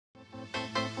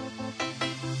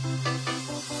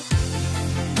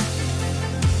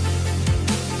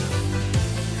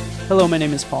Hello, my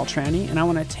name is Paul Tranny, and I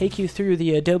want to take you through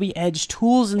the Adobe Edge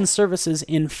tools and services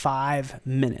in 5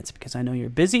 minutes because I know you're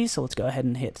busy, so let's go ahead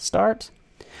and hit start.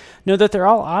 Know that they're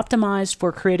all optimized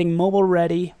for creating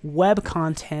mobile-ready web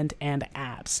content and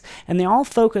apps, and they all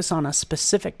focus on a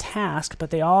specific task,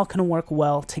 but they all can work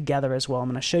well together as well. I'm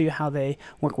going to show you how they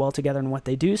work well together and what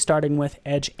they do, starting with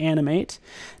Edge Animate.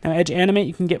 Now, Edge Animate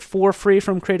you can get for free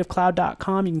from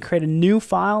creativecloud.com. You can create a new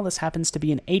file. This happens to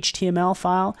be an HTML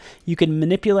file. You can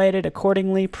manipulate it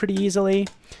accordingly pretty easily.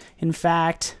 In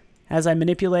fact, as I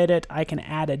manipulate it, I can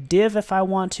add a div if I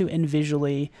want to and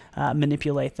visually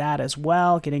manipulate that as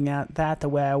well, getting at that the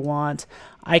way I want.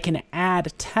 I can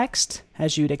add text,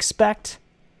 as you'd expect,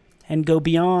 and go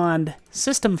beyond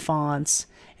system fonts,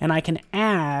 and I can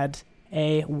add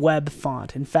a web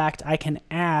font. In fact, I can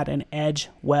add an Edge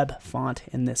web font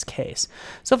in this case.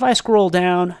 So if I scroll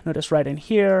down, notice right in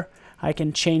here, I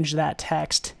can change that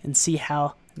text and see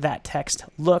how that text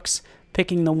looks.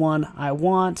 Picking the one I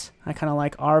want. I kind of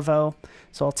like Arvo,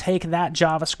 so I'll take that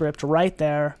JavaScript right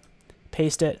there,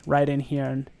 paste it right in here,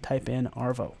 and type in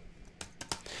Arvo.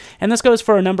 And this goes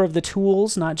for a number of the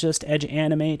tools, not just Edge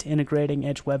Animate, integrating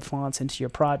Edge web fonts into your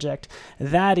project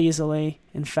that easily.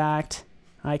 In fact,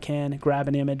 I can grab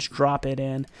an image, drop it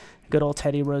in. Good old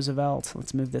Teddy Roosevelt.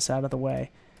 Let's move this out of the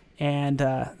way and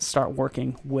start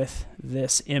working with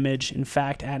this image. In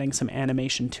fact, adding some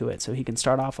animation to it. So he can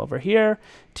start off over here,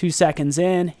 2 seconds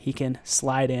in, he can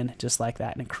slide in just like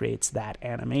that, and it creates that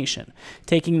animation.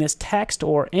 Taking this text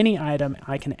or any item,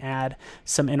 I can add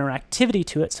some interactivity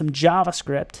to it, some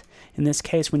JavaScript. In this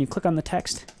case, when you click on the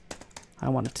text, I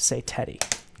want it to say Teddy.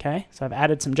 Okay, so I've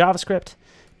added some JavaScript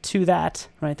to that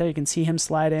right there. You can see him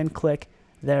slide in, click.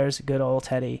 There's good old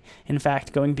Teddy. In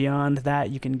fact, going beyond that,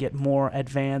 you can get more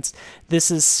advanced. This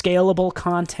is scalable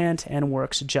content and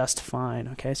works just fine.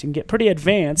 Okay, so you can get pretty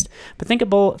advanced, but think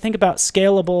about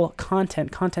scalable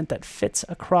content that fits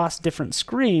across different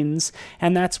screens,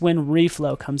 and that's when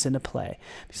Reflow comes into play.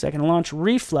 Because I can launch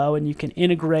Reflow, and you can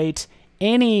integrate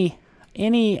any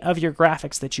of your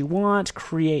graphics that you want,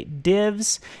 create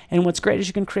divs, and what's great is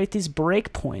you can create these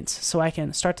breakpoints. So I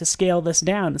can start to scale this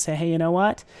down and say, hey, you know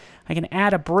what? I can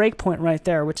add a breakpoint right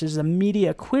there, which is a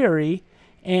media query,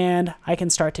 and I can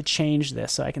start to change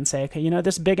this. So I can say, okay, you know,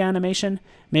 this big animation,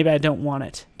 maybe I don't want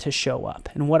it to show up.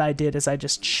 And what I did is I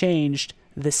just changed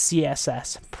the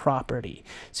CSS property.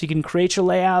 So you can create your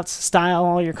layouts, style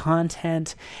all your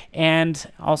content,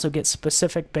 and also get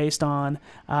specific based on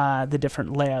the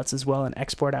different layouts as well, and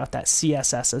export out that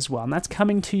CSS as well. And that's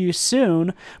coming to you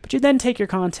soon, but you then take your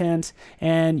content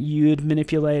and you'd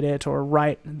manipulate it or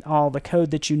write all the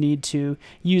code that you need to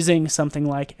using something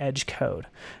like Edge code.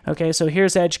 Okay, so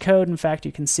here's Edge code. In fact,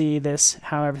 you can see this,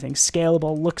 how everything's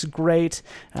scalable, looks great,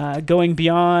 going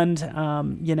beyond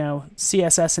you know,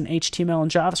 CSS and HTML and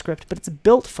JavaScript, but it's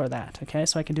built for that. Okay,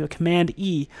 so I can do a Command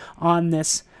E on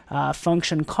this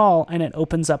function call, and it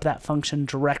opens up that function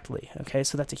directly. Okay,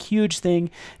 so that's a huge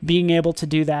thing, being able to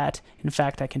do that. In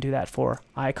fact, I can do that for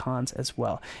icons as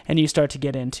well. And you start to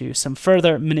get into some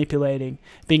further manipulating,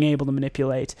 being able to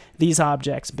manipulate these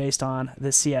objects based on the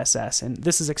CSS. And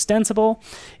this is extensible.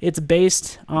 It's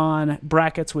based on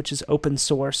brackets, which is open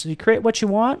source. So you create what you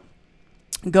want.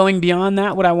 Going beyond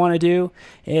that, what I want to do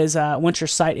is once your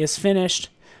site is finished,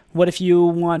 what if you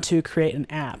want to create an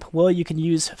app? Well, you can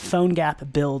use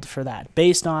PhoneGap Build for that.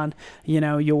 Based on, you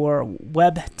know, your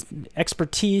web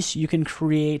expertise, you can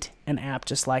create an app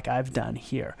just like I've done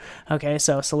here. Okay,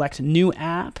 so select New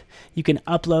App. You can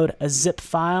upload a zip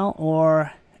file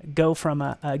or go from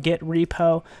a Git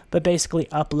repo, but basically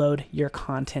upload your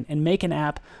content and make an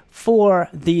app for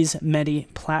these many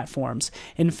platforms.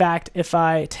 In fact, if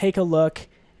I take a look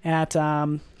at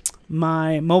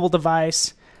my mobile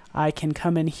device, I can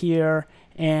come in here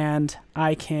and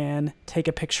I can take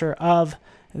a picture of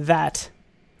that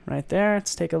right there.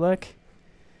 Let's take a look.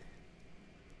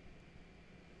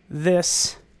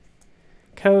 This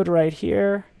code right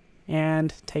here,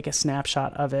 and take a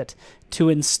snapshot of it to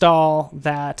install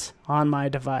that on my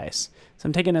device. So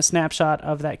I'm taking a snapshot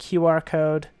of that QR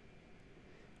code,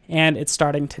 and it's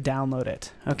starting to download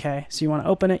it. Okay, so you want to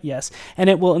open it? Yes, and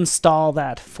it will install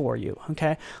that for you.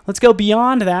 Okay, let's go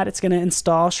beyond that. It's going to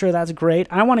install. Sure, that's great.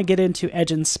 I want to get into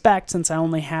Edge Inspect since I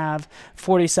only have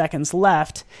 40 seconds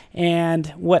left, and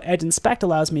what Edge Inspect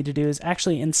allows me to do is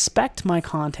actually inspect my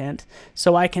content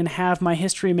so I can have my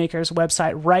History Maker's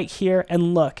website right here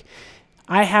and look.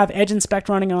 I have Edge Inspect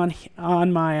running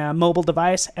on my mobile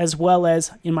device as well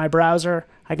as in my browser.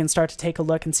 I can start to take a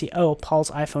look and see, oh, Paul's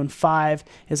iPhone 5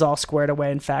 is all squared away.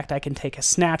 In fact, I can take a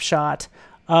snapshot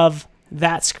of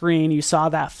that screen. You saw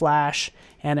that flash,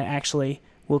 and it actually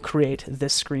will create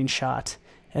this screenshot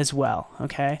as well.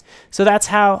 Okay, so that's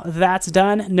how that's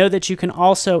done. Know that you can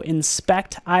also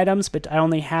inspect items, but I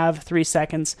only have 3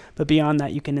 seconds, but beyond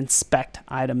that you can inspect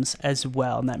items as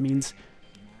well, and that means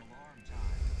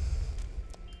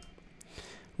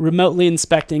remotely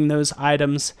inspecting those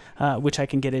items, which I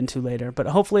can get into later. But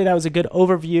hopefully that was a good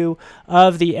overview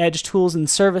of the Edge tools and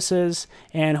services,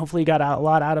 and hopefully you got a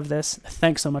lot out of this.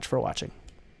 Thanks so much for watching.